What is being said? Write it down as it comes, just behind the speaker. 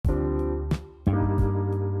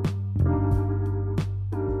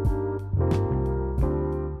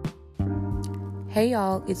Hey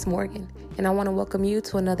y'all, it's Morgan, and I want to welcome you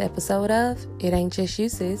to another episode of It Ain't Just You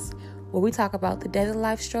Sis, where we talk about the daily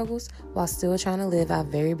life struggles while still trying to live our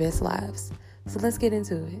very best lives. So let's get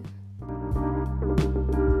into it.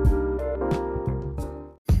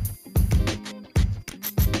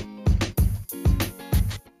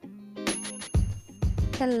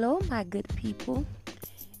 Hello, my good people.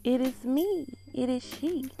 It is me. It is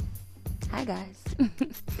she. Hi, guys.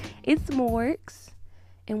 It's Morgs,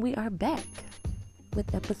 and we are back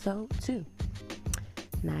with episode 2.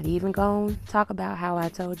 Not even gonna talk about how I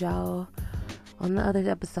told y'all on the other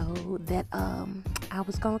episode that I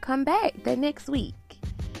was gonna come back the next week,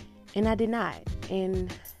 and I did not. And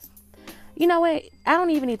you know what? I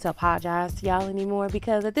don't even need to apologize to y'all anymore,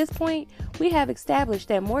 because at this point we have established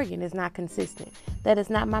that Morgan is not consistent. That is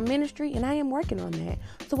not my ministry, and I am working on that.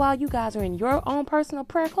 So while you guys are in your own personal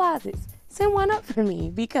prayer closets, send one up for me,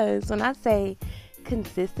 because when I say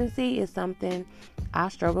consistency is something I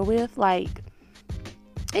struggle with, like,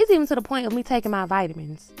 it's even to the point of me taking my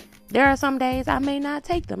vitamins. There are some days I may not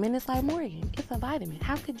take them, and it's like, Morgan, it's a vitamin.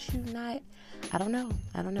 How could you not? I don't know.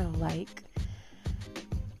 Like,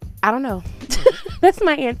 I don't know. That's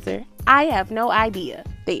my answer. I have no idea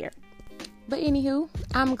there. But anywho,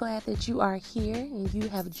 I'm glad that you are here and you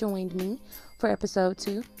have joined me for episode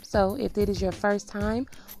 2. So if it is your first time,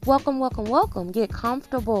 welcome. Get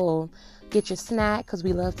comfortable. Get your snack, because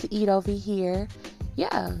we love to eat over here. Yeah,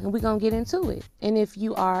 and we're going to get into it. And if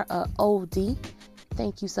you are a OD,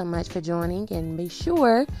 thank you so much for joining. And be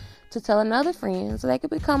sure to tell another friend so they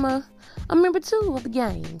could become a member too of the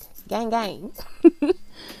gang. Gang.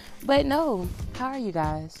 But no, how are you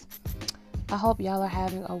guys? I hope y'all are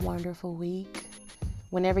having a wonderful week.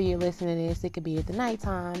 Whenever you're listening to this, it could be at the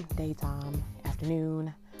nighttime, daytime,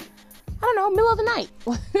 afternoon, I don't know, middle of the night.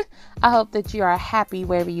 I hope that you are happy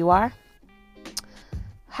wherever you are.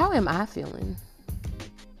 How am I feeling?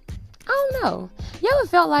 I don't know. You ever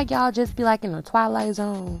felt like y'all just be like in a twilight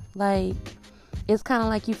zone? Like, it's kind of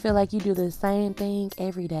like you feel like you do the same thing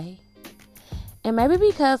every day. And maybe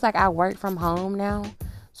because like I work from home now,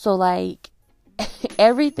 so like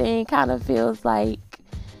everything kind of feels like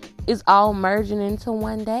it's all merging into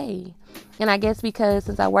one day. And I guess because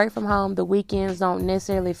since I work from home, the weekends don't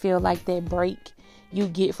necessarily feel like that break you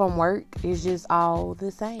get from work. It's just all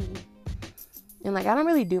the same. And like I don't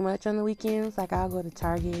really do much on the weekends. Like I'll go to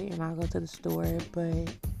Target and I'll go to the store,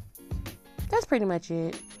 but that's pretty much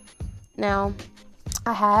it. Now,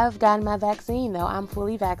 I have gotten my vaccine though. I'm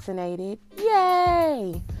fully vaccinated.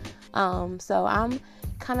 Yay! So I'm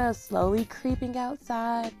kind of slowly creeping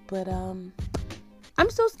outside, but I'm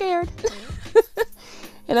still scared.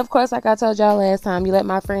 And of course, like I told y'all last time, you let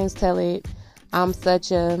my friends tell it, I'm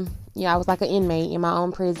such a, I was like an inmate in my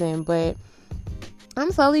own prison, but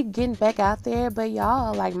I'm slowly getting back out there. But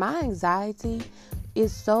y'all, like, my anxiety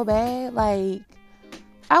is so bad. Like,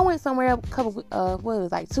 I went somewhere a couple,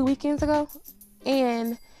 2 weekends ago,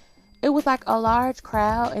 and it was like a large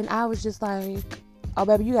crowd, and I was just like, oh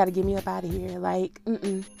baby, you gotta get me up out of here. Like,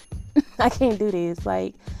 I can't do this.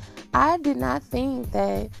 Like, I did not think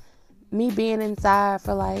that me being inside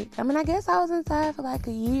for like, I guess I was inside for like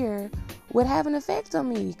a year would have an effect on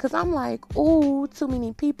me. Cause I'm like, ooh, too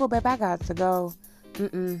many people, babe, I got to go.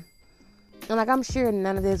 And like, I'm sure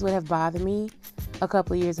none of this would have bothered me a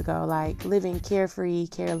couple of years ago. Like, living carefree,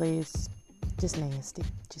 careless, just nasty.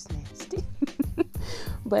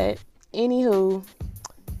 But anywho,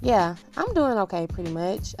 yeah, I'm doing okay pretty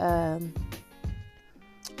much. I'm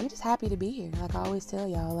just happy to be here. Like I always tell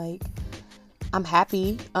y'all, like, I'm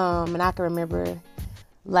happy. And I can remember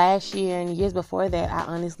last year and years before that, I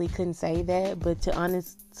honestly couldn't say that. But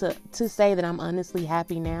to say that I'm honestly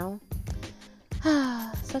happy now,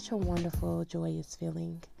 such a wonderful, joyous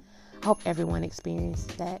feeling. I hope everyone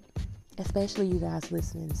experienced that, especially you guys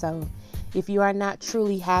listening. So if you are not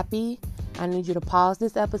truly happy, I need you to pause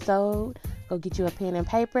this episode, go get you a pen and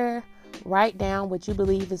paper, write down what you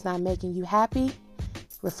believe is not making you happy,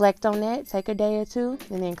 reflect on that, take a day or two,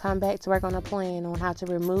 and then come back to work on a plan on how to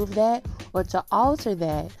remove that or to alter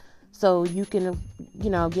that so you can,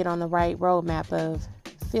 get on the right roadmap of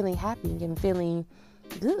feeling happy and feeling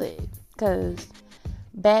good. Because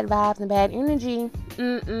bad vibes and bad energy,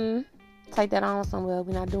 take that on somewhere.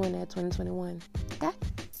 We're not doing that 2021. Okay?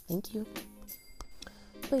 Thank you.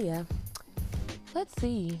 But yeah, let's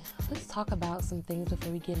see. Let's talk about some things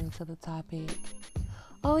before we get into the topic.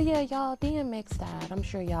 Oh yeah, y'all, DMX died. I'm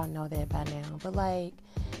sure y'all know that by now. But like,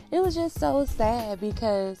 it was just so sad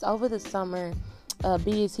because over the summer,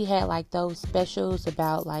 BET had like those specials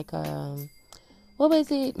about like what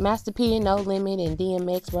was it? Master P and No Limit and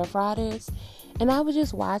DMX Rough Riders. And I was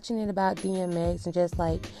just watching it about DMX, and just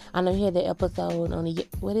like, I know he had the episode on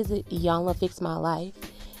what is it, Y'all Fix My Life.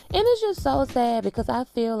 And it's just so sad because I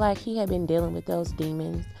feel like he had been dealing with those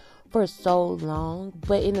demons for so long.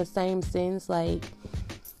 But in the same sense, like,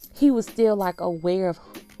 he was still like aware of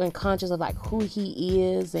and conscious of like who he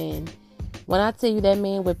is. And when I tell you that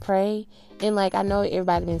man would pray, and like, I know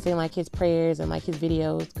everybody been saying like his prayers and like his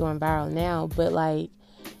videos going viral now, but like,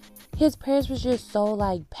 his prayers was just so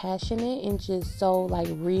like passionate and just so like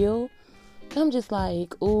real. I'm just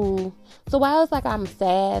like, ooh. So while it's like, I'm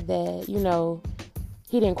sad that, you know,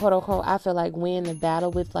 he didn't, quote unquote, I feel like, win the battle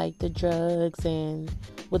with like the drugs and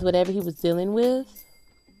with whatever he was dealing with,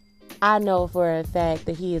 I know for a fact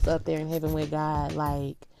that he is up there in heaven with God,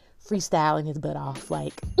 like freestyling his butt off.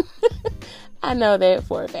 Like, I know that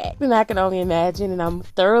for a fact, and I can only imagine, and I'm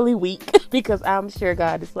thoroughly weak because I'm sure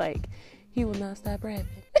God is like, he will not stop rapping.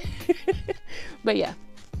 But yeah,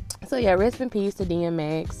 so yeah, rest in peace to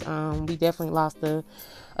DMX. We definitely lost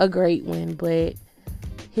a great one, but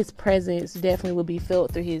his presence definitely will be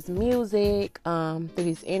felt through his music, through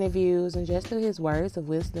his interviews, and just through his words of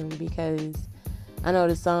wisdom, because I know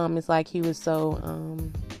the song is like, he was so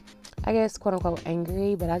I guess, quote unquote,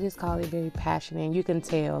 angry, but I just call it very passionate. You can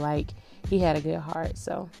tell like he had a good heart.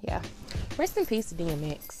 So yeah, rest in peace to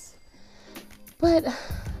DMX. But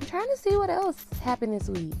I'm trying to see what else happened this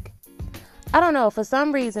week. I don't know. For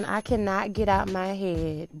some reason, I cannot get out my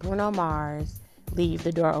head Bruno Mars, Leave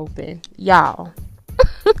the Door Open. Y'all,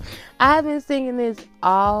 I've been singing this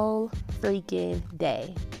all freaking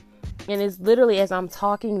day. And it's literally, as I'm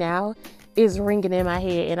talking now, it's ringing in my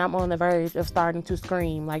head. And I'm on the verge of starting to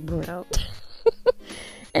scream like Bruno.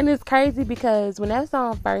 And it's crazy because when that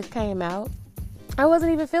song first came out, I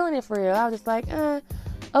wasn't even feeling it for real. I was just like,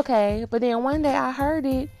 okay. But then one day I heard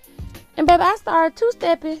it, and baby, I started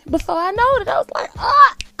two-stepping before I know it. I was like,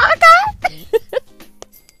 okay.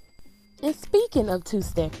 And speaking of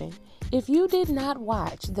two-stepping, if you did not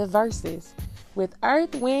watch the verses with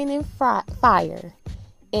Earth, Wind, and Fire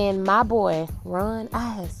and my boy Ron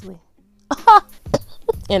Isley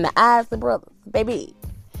and the Isley Brothers, baby,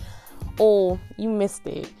 oh, you missed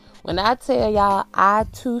it. When I tell y'all, I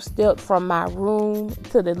two-stepped from my room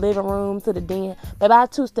to the living room to the den. But I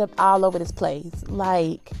two-stepped all over this place.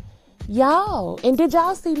 Like, y'all. And did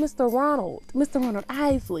y'all see Mr. Ronald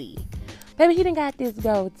Isley? Baby, he done got this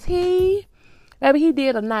goatee. Baby, he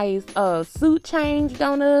did a nice suit change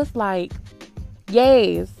on us. Like,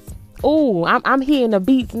 yes. Ooh, I'm hearing the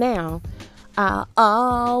beats now. I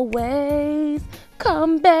always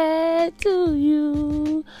come back to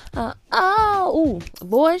you.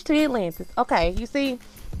 Voyage to Atlantis. Okay, you see,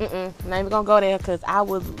 not even gonna go there because I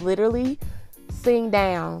would literally sing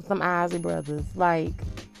down some Isley Brothers. Like,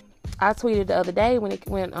 I tweeted the other day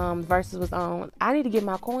when Versus was on, I need to get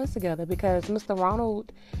my coins together because Mr.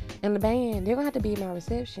 Ronald and the band, they're gonna have to be at my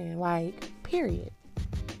reception. Like, period.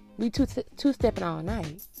 We two-stepping all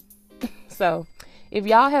night. So, if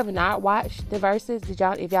y'all have not watched the Versus, if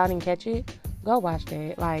y'all didn't catch it, go watch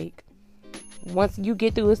that. Like, once you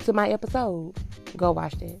get through to my episode, go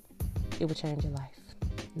watch that. It will change your life.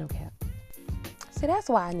 No cap. So that's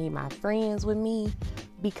why I need my friends with me,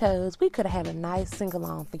 because we could have had a nice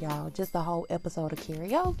sing-along for y'all. Just a whole episode of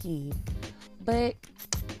karaoke. But,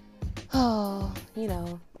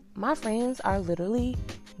 my friends are literally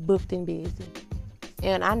booked and busy.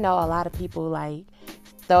 And I know a lot of people, like,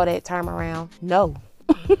 throw that term around. No.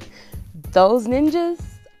 Those ninjas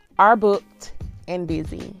are booked and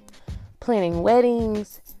busy. Planning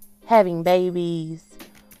weddings, having babies,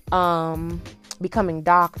 becoming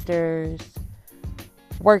doctors,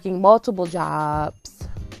 working multiple jobs,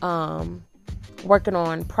 working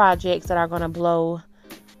on projects that are going to blow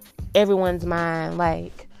everyone's mind.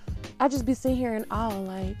 Like, I just be sitting here in awe,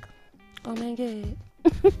 like, oh my God,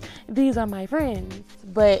 these are my friends.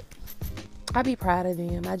 But I be proud of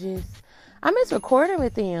them. I miss recording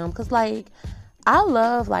with them, because, like, I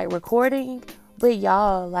love, like, recording, but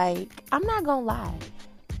y'all, like, I'm not gonna lie.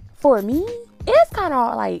 For me, it's kind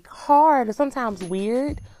of, like, hard or sometimes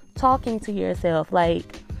weird talking to yourself.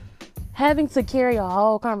 Like, having to carry a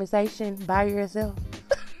whole conversation by yourself.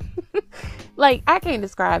 Like, I can't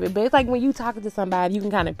describe it, but it's like when you talking to somebody, you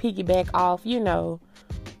can kind of piggyback off,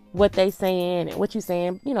 what they saying and what you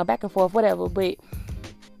saying, back and forth, whatever. But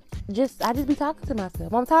I just be talking to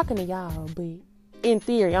myself. I'm talking to y'all, but in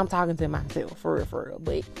theory, I'm talking to myself, for real.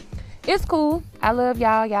 But it's cool. I love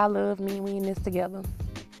y'all. Y'all love me. We in this together.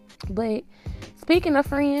 But speaking of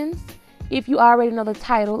friends, if you already know the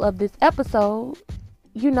title of this episode,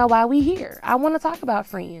 you know why we here. I want to talk about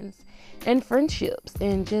friends and friendships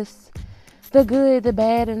and just the good, the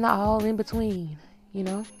bad, and the all in between,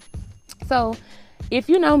 So if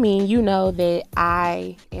you know me, you know that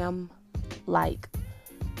I am like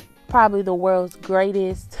probably the world's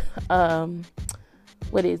greatest,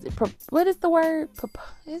 what is it? What is the word?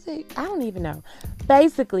 Is it? I don't even know.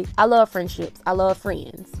 Basically, I love friendships. I love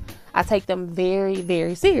friends. I take them very,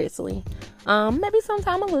 very seriously. Maybe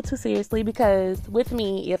sometimes a little too seriously, because with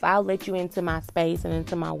me, if I let you into my space and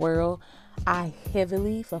into my world, I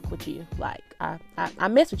heavily fuck with you. Like I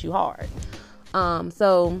mess with you hard.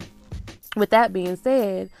 So with that being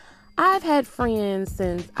said, I've had friends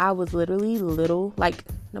since I was literally little. Like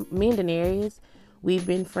me and Daenerys, we've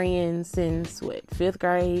been friends since what, 5th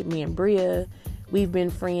grade. Me and Bria, we've been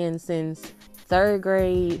friends since 3rd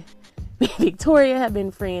grade. Me and Victoria have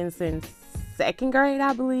been friends since 2nd grade,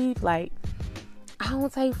 I believe. Like, I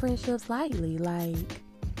don't take friendships lightly. Like,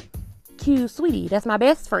 Q, sweetie, that's my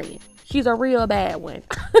best friend. She's a real bad one.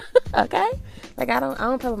 Okay? Like, I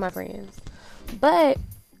don't play with my friends. But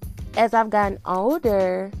as I've gotten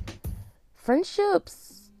older,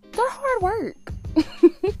 friendships, they're hard work.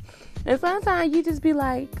 And sometimes you just be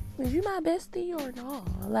like, is you my bestie or no?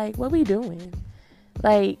 Like, what we doing?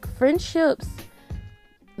 Like, friendships,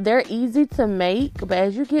 they're easy to make, but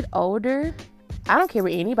as you get older, I don't care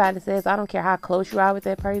what anybody says. I don't care how close you are with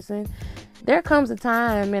that person. There comes a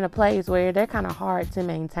time and a place where they're kind of hard to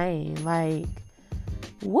maintain. Like,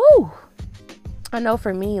 woo! I know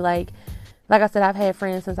for me, like I said, I've had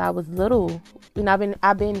friends since I was little. You know,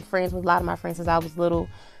 I've been friends with a lot of my friends since I was little,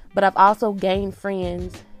 but I've also gained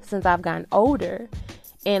friends since I've gotten older.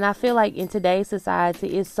 And I feel like in today's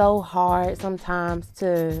society, it's so hard sometimes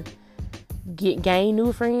to gain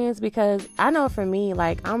new friends, because I know for me,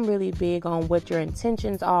 like, I'm really big on what your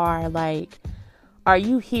intentions are. Like, are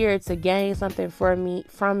you here to gain something from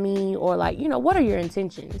me, or like, you know, what are your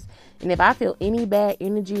intentions? And if I feel any bad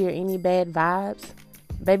energy or any bad vibes,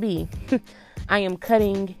 baby, I am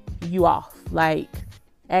cutting you off. Like,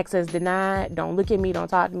 access denied. Don't look at me. Don't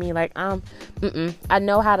talk to me. Like, I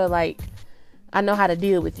know how to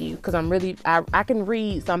deal with you, because I can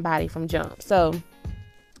read somebody from jump. So,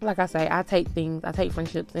 like I say, I take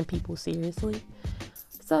friendships and people seriously.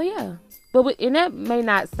 So yeah, and that may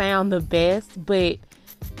not sound the best, but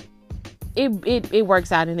it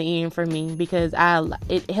works out in the end for me, because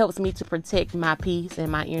it helps me to protect my peace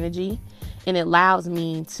and my energy, and it allows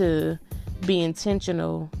me to be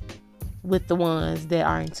intentional with the ones that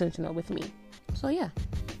are intentional with me. So yeah.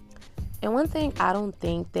 And one thing I don't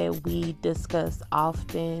think that we discuss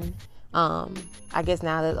often, I guess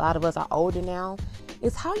now that a lot of us are older now,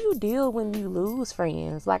 is how you deal when you lose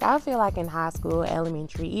friends. Like, I feel like in high school,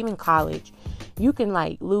 elementary, even college, you can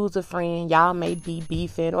like lose a friend. Y'all may be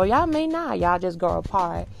beefing, or y'all may not. Y'all just grow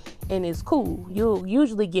apart, and it's cool. You'll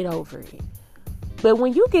usually get over it. But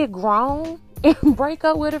when you get grown and break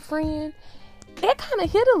up with a friend, that kind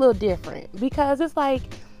of hit a little different, because it's like,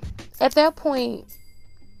 at that point,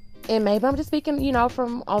 and maybe I'm just speaking, you know,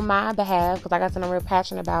 from on my behalf, because like I said, I'm real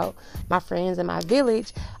passionate about my friends and my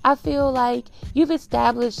village. I feel like you've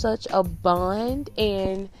established such a bond,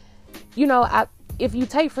 and you know, if you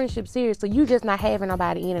take friendship seriously, you just not having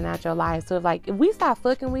nobody in and out your life. So if we stop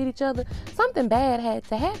fucking with each other, something bad had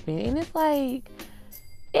to happen. And it's like,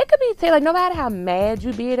 it could be like, no matter how mad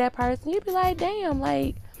you be at that person, you'd be like, damn,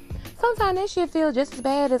 like, sometimes that shit feels just as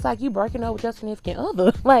bad as like you breaking up with your significant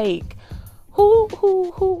other. Like,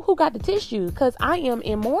 who got the tissue? Because I am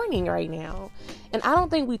in mourning right now, and I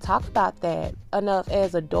don't think we talk about that enough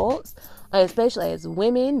as adults, especially as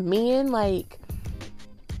women, men. Like,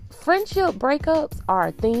 friendship breakups are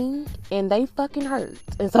a thing, and they fucking hurt.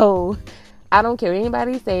 And so I don't care what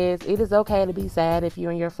anybody says, it is okay to be sad if you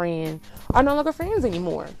and your friend are no longer friends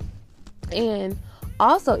anymore. And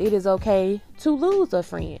also, it is okay to lose a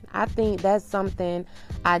friend. I think that's something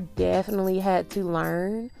I definitely had to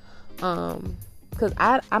learn. Because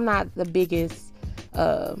I'm not the biggest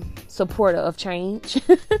supporter of change.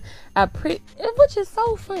 Which is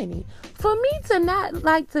so funny. For me to not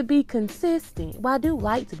like to be consistent. Well, I do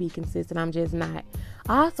like to be consistent. I'm just not.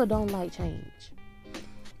 I also don't like change.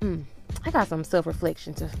 I got some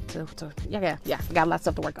self-reflection to yeah, I got a lot of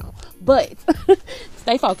stuff to work on. But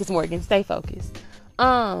stay focused, Morgan. Stay focused.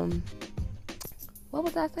 What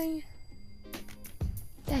was I saying?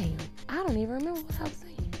 Damn, I don't even remember what I was saying.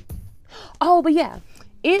 Oh, but yeah,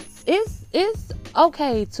 it's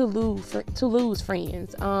okay to lose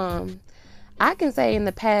friends. I can say in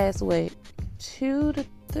the past, 2 to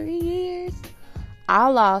 3 years, I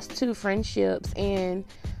lost 2 friendships, and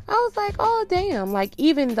I was like, oh damn. Like,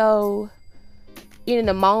 even though in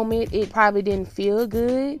the moment it probably didn't feel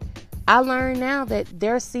good, I learned now that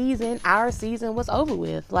our season was over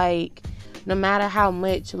with. Like, no matter how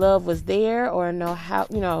much love was there, or how,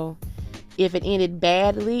 you know, if it ended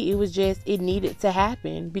badly, it was just, it needed to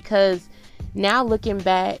happen. Because now looking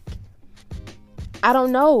back, I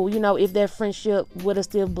don't know, if that friendship would have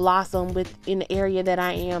still blossomed within the area that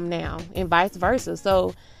I am now, and vice versa.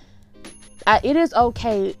 So it is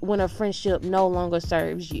okay when a friendship no longer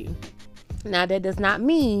serves you. Now, that does not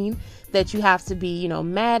mean that you have to be,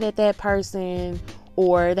 mad at that person,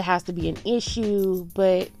 or there has to be an issue.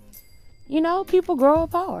 But, people grow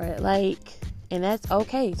apart, and that's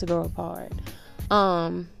okay to grow apart.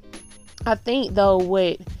 I think, though,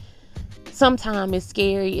 what sometimes is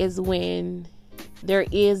scary is when there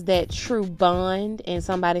is that true bond and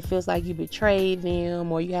somebody feels like you betrayed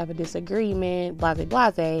them, or you have a disagreement, blase,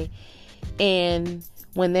 blase. And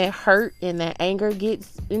when that hurt and that anger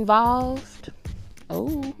gets involved,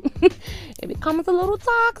 it becomes a little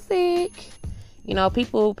toxic.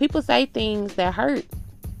 People say things that hurt,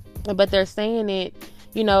 but they're saying it,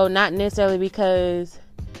 not necessarily because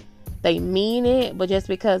they mean it, but just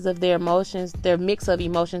because of their emotions, their mix of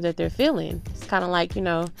emotions that they're feeling. It's kind of like,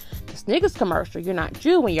 the Snickers commercial. You're not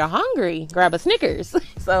Jew when you're hungry. Grab a Snickers.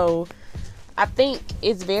 So I think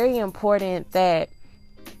it's very important that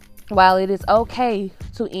while it is okay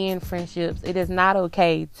to end friendships, it is not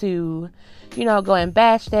okay to, go and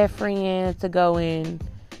bash that friend, to go and,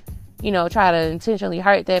 try to intentionally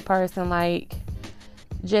hurt that person.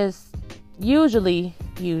 Just usually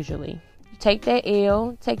take that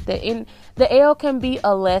L, and the L can be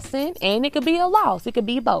a lesson and it could be a loss. It could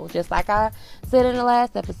be both. Just like I said in the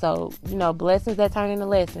last episode, blessings that turn into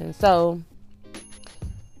lessons. So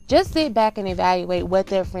just sit back and evaluate what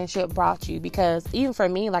that friendship brought you. Because even for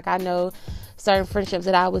me, I know certain friendships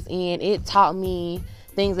that I was in, it taught me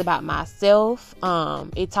things about myself.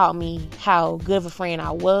 It taught me how good of a friend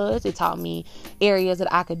I was. It taught me areas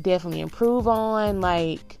that I could definitely improve on.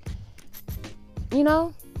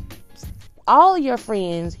 All of your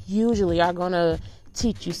friends usually are going to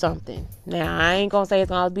teach you something. Now, I ain't going to say it's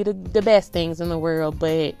going to be the best things in the world,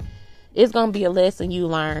 but it's going to be a lesson you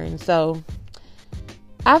learn. So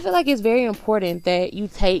I feel like it's very important that you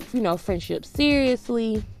take, friendships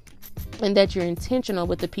seriously, and that you're intentional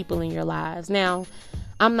with the people in your lives. Now,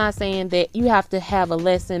 I'm not saying that you have to have a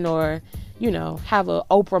lesson or, have an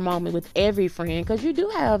Oprah moment with every friend, because you do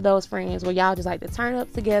have those friends where y'all just like to turn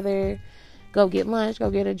up together, go get lunch,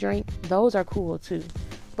 go get a drink. Those are cool too.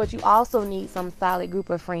 But you also need some solid group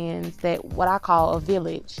of friends, that what I call a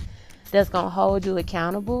village, that's going to hold you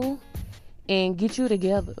accountable and get you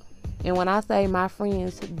together. And when I say my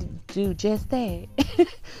friends do just that,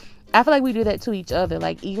 I feel like we do that to each other.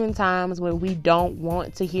 Even times when we don't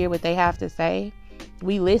want to hear what they have to say,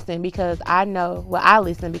 we listen because I know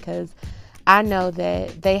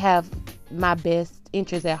that they have my best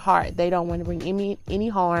interest at heart. They don't want to bring any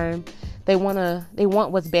harm. They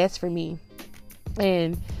want what's best for me.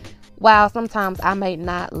 And while sometimes I may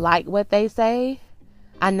not like what they say,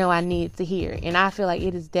 I know I need to hear. And I feel like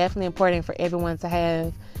it is definitely important for everyone to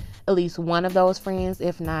have at least one of those friends,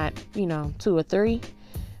 if not, 2 or 3,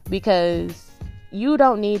 because you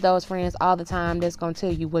don't need those friends all the time that's going to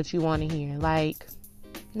tell you what you want to hear.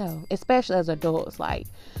 No, especially as adults.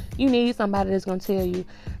 You need somebody that's going to tell you,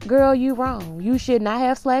 girl, you wrong. You should not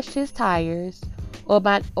have slashed his tires. Or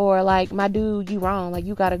my dude, you wrong.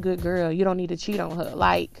 You got a good girl. You don't need to cheat on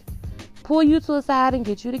her. Pull you to the side and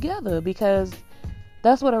get you together, because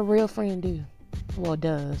that's what a real friend do. Well,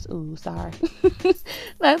 does. Ooh, sorry.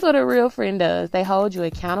 That's what a real friend does. They hold you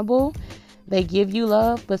accountable. They give you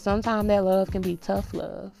love, but sometimes that love can be tough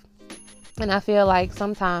love. And I feel like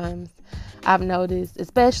sometimes I've noticed,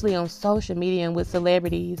 especially on social media and with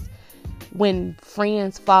celebrities, when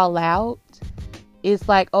friends fall out, it's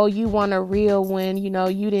like, oh, you want a real one, you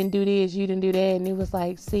didn't do this, you didn't do that. And it was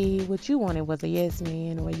like, see, what you wanted was a yes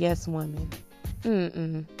man or a yes woman.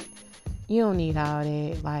 You don't need all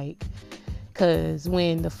that. Because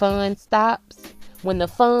when the fun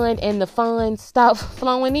and the fun stop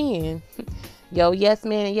flowing in, yo, yes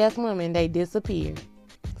man and yes woman, they disappear.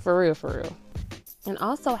 For real. And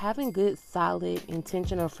also, having good, solid,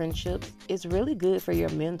 intentional friendships is really good for your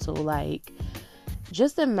mental.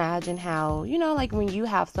 Just imagine how, when you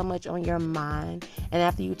have so much on your mind, and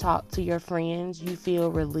after you talk to your friends, you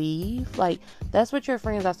feel relieved. That's what your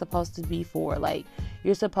friends are supposed to be for.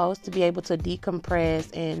 You're supposed to be able to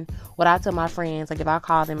decompress. And what I tell my friends, if I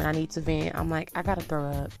call them and I need to vent, I'm like, I gotta throw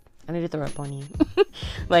up. I need to throw up on you.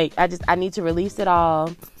 I need to release it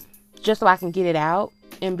all just so I can get it out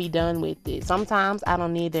and be done with it. Sometimes I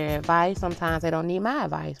don't need their advice. Sometimes they don't need my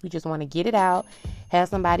advice. We just want to get it out, have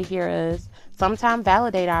somebody hear us, sometimes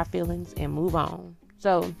validate our feelings, and move on.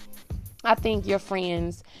 So I think your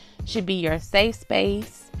friends should be your safe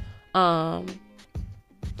space. And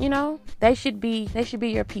they should be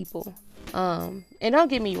your people. And don't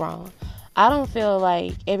get me wrong, I don't feel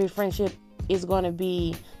like every friendship is going to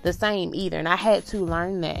be the same either, and I had to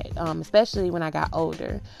learn that, especially when I got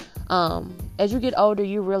older. As you get older,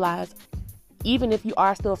 you realize even if you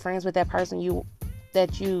are still friends with that person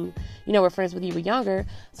that you were friends with when you were younger,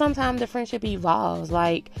 sometimes the friendship evolves.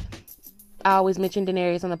 Like I always mention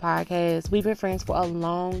Daenerys on the podcast, we've been friends for a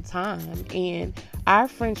long time, and our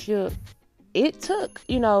friendship, it took,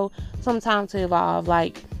 some time to evolve.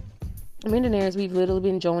 Like, me and Daenerys, we've literally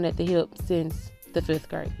been joined at the hip since the 5th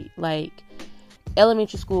grade. Like,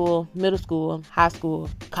 elementary school, middle school, high school,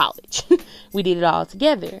 college. We did it all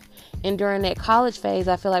together. And during that college phase,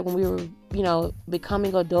 I feel like when we were,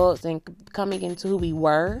 becoming adults and coming into who we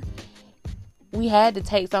were, we had to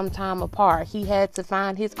take some time apart. He had to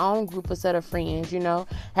find his own group of set of friends,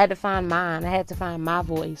 had to find mine. I had to find my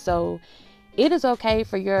voice. So it is okay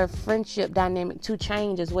for your friendship dynamic to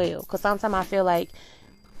change as well. Because sometimes I feel like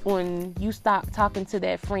when you stop talking to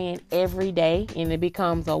that friend every day and it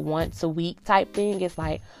becomes a once a week type thing, it's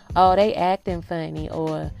like, oh, they acting funny,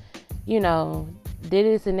 or, did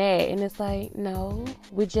this and that. And it's like, no,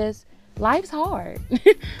 life's hard.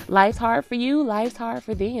 Life's hard for you. Life's hard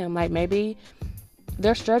for them. Like, maybe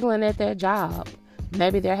they're struggling at their job.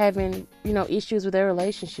 Maybe they're having, issues with their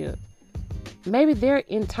relationship. Maybe they're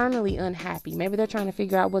internally unhappy. Maybe they're trying to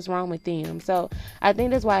figure out what's wrong with them. So I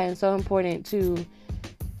think that's why it's so important to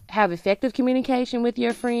have effective communication with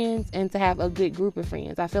your friends and to have a good group of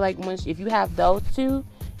friends. I feel like if you have those two,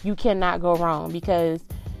 you cannot go wrong, because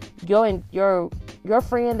your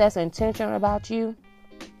friend that's intentional about you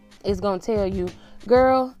is going to tell you,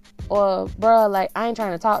 girl or bruh, like, I ain't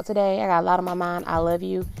trying to talk today. I got a lot on my mind. I love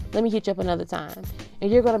you. Let me hit you up another time.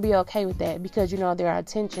 And you're going to be okay with that, because their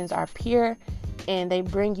intentions are pure and they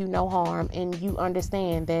bring you no harm, and you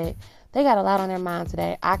understand that they got a lot on their mind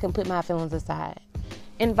today. I can put my feelings aside,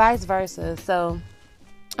 and vice versa. So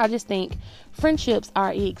I just think friendships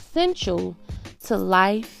are essential to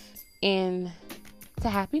life and to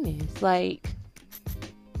happiness. Like,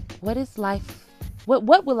 what is life?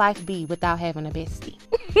 What would life be without having a bestie?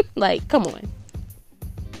 Like, come on.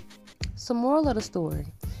 So, moral of the story: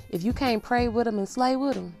 if you can't pray with them and slay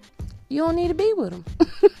with them, you don't need to be with them.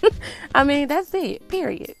 I mean, that's it.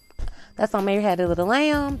 Period. That's on Mary Had a Little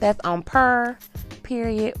Lamb. That's on Purr.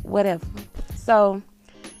 Period. Whatever. So,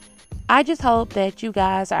 I just hope that you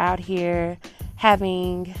guys are out here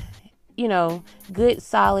having, good,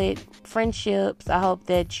 solid friendships. I hope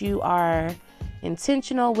that you are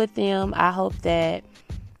intentional with them. I hope that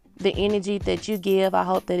the energy that you give, I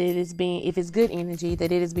hope that it is being, if it's good energy,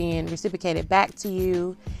 that it is being reciprocated back to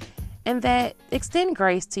you, and that extend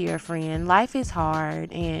grace to your friend. Life is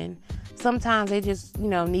hard, and sometimes they just,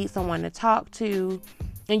 need someone to talk to,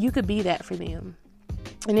 and you could be that for them.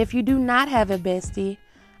 And if you do not have a bestie,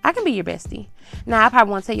 I can be your bestie. Now, I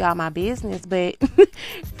probably won't tell y'all my business, but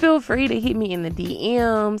feel free to hit me in the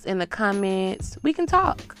DMs, in the comments. We can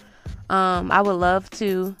talk. I would love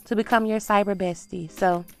to become your cyber bestie.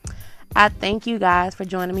 So I thank you guys for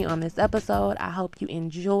joining me on this episode. I hope you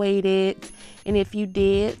enjoyed it. And if you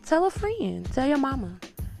did, tell a friend. Tell your mama.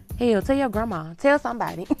 Hell, tell your grandma. Tell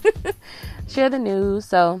somebody. Share the news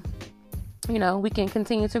so, we can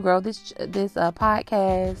continue to grow this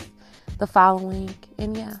podcast, the following.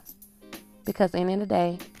 And yeah, because at the end of the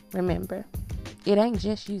day, remember, it ain't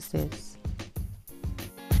just you, sis.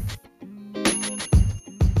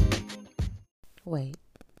 Wait,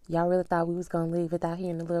 y'all really thought we was gonna leave without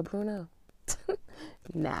hearing the little Bruno?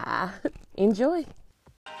 Nah. Enjoy.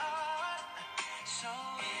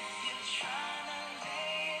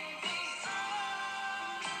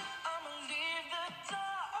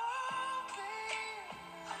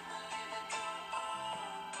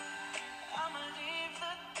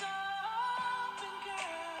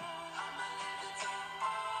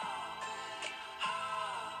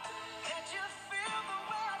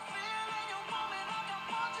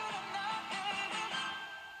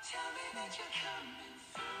 You're coming.